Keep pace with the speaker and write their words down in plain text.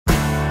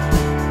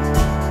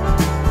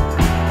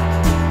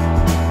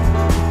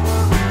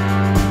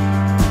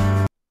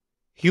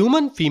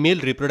Human female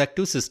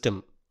reproductive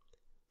system.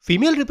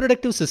 Female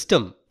reproductive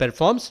system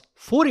performs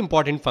 4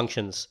 important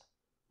functions.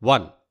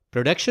 1.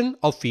 Production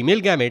of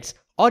female gametes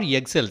or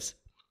egg cells.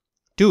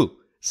 2.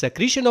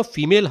 Secretion of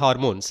female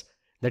hormones,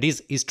 that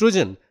is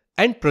estrogen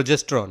and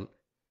progesterone.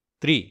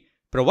 3.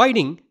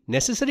 Providing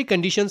necessary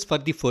conditions for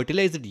the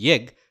fertilized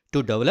egg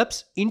to develop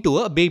into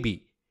a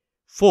baby.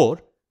 4.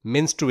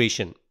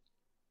 Menstruation.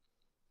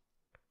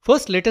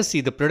 First, let us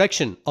see the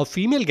production of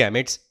female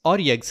gametes or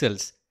egg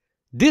cells.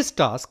 This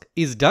task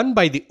is done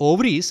by the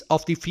ovaries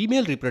of the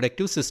female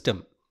reproductive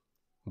system.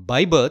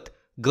 By birth,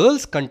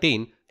 girls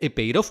contain a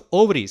pair of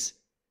ovaries.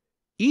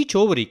 Each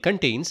ovary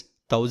contains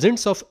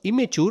thousands of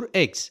immature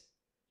eggs.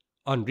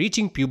 On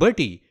reaching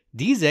puberty,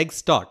 these eggs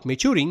start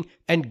maturing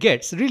and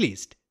gets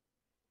released.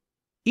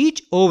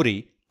 Each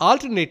ovary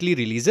alternately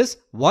releases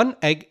one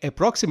egg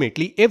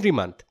approximately every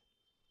month.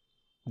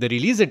 The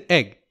released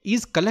egg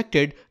is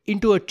collected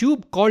into a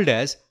tube called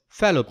as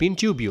fallopian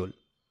tubule.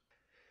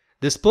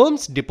 The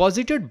sperms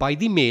deposited by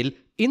the male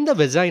in the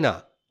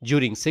vagina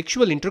during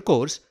sexual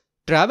intercourse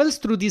travels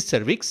through the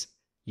cervix,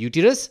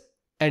 uterus,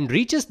 and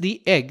reaches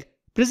the egg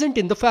present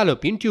in the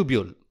fallopian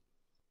tubule.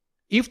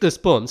 If the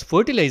sperms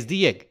fertilize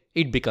the egg,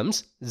 it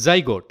becomes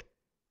zygote.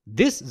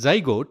 This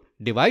zygote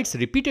divides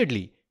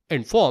repeatedly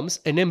and forms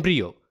an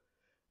embryo.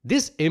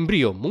 This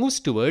embryo moves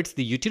towards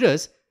the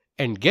uterus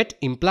and gets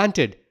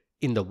implanted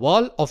in the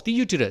wall of the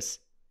uterus.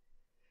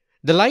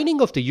 The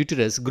lining of the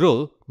uterus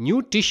grows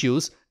new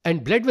tissues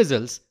and blood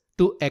vessels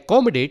to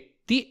accommodate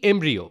the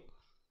embryo.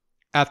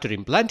 After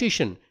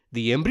implantation,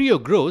 the embryo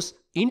grows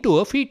into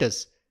a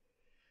fetus.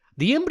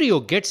 The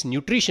embryo gets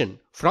nutrition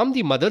from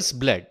the mother's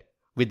blood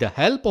with the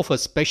help of a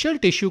special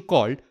tissue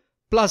called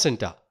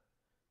placenta.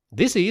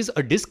 This is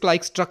a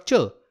disc-like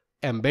structure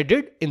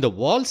embedded in the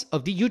walls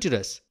of the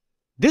uterus.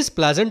 This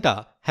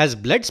placenta has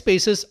blood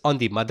spaces on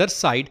the mother's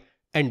side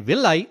and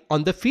villi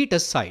on the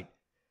fetus side.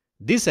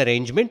 This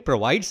arrangement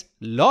provides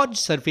large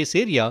surface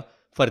area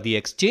for the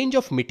exchange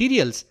of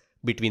materials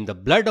between the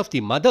blood of the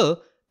mother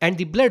and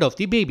the blood of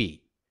the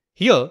baby.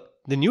 Here,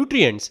 the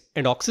nutrients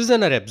and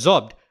oxygen are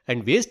absorbed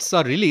and wastes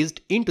are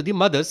released into the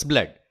mother's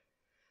blood.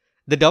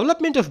 The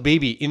development of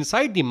baby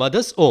inside the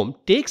mother's womb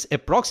takes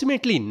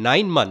approximately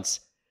 9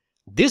 months.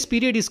 This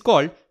period is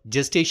called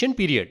gestation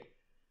period.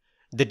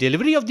 The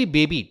delivery of the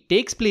baby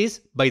takes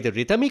place by the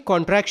rhythmic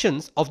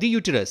contractions of the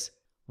uterus.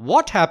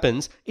 What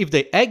happens if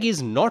the egg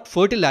is not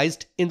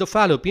fertilized in the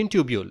fallopian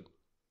tubule?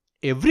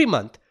 Every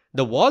month,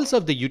 the walls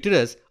of the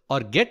uterus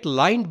get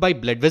lined by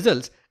blood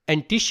vessels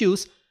and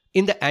tissues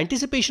in the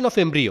anticipation of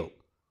embryo.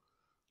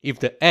 If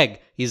the egg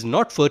is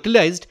not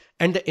fertilized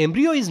and the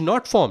embryo is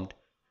not formed,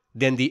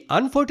 then the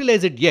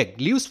unfertilized egg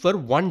lives for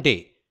 1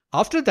 day.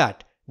 After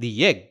that,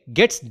 the egg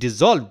gets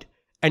dissolved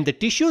and the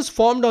tissues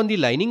formed on the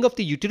lining of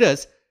the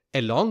uterus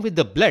along with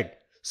the blood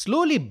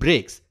slowly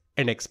breaks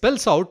and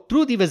expels out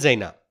through the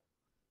vagina.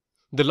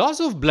 The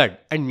loss of blood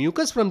and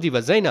mucus from the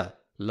vagina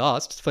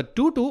lasts for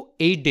 2 to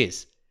 8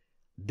 days.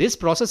 This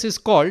process is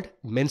called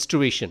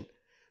menstruation.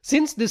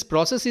 Since this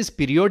process is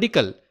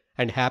periodical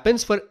and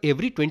happens for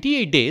every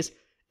 28 days,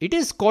 it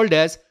is called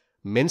as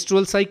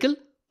menstrual cycle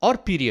or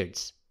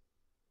periods.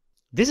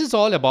 This is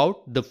all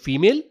about the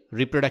female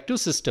reproductive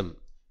system.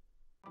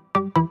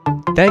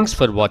 Thanks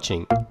for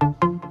watching.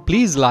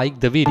 Please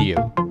like the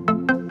video.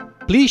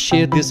 Please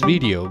share this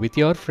video with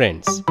your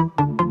friends.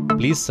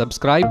 Please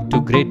subscribe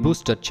to Grade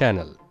Booster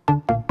channel.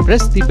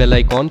 Press the bell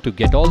icon to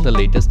get all the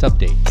latest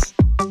updates.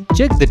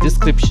 Check the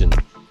description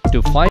to find